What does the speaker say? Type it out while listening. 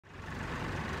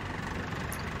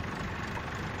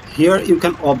Here you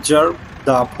can observe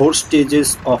the 4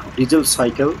 stages of diesel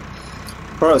cycle.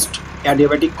 First,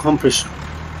 adiabatic compression.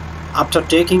 After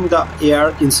taking the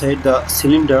air inside the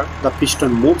cylinder, the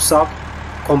piston moves up,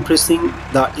 compressing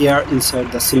the air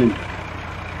inside the cylinder.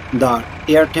 The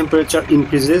air temperature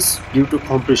increases due to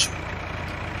compression.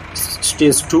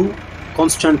 Stage 2,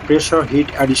 constant pressure heat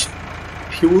addition.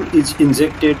 Fuel is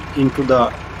injected into the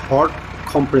hot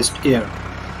compressed air.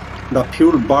 The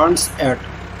fuel burns at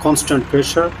constant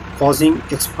pressure, causing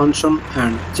expansion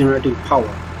and generating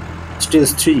power. Stage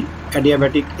 3,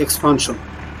 adiabatic expansion.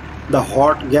 The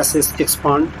hot gases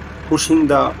expand, pushing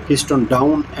the piston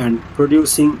down and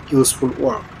producing useful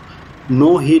work.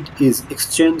 No heat is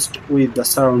exchanged with the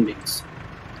surroundings.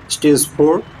 Stage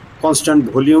 4,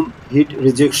 constant volume heat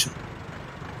rejection.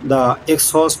 The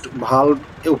exhaust valve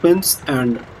opens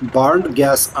and burned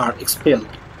gas are expelled.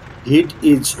 Heat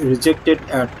is rejected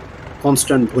at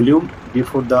constant volume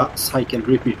before the cycle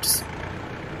repeats.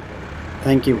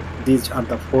 Thank you. These are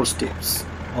the 4 steps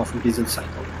of diesel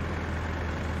cycle.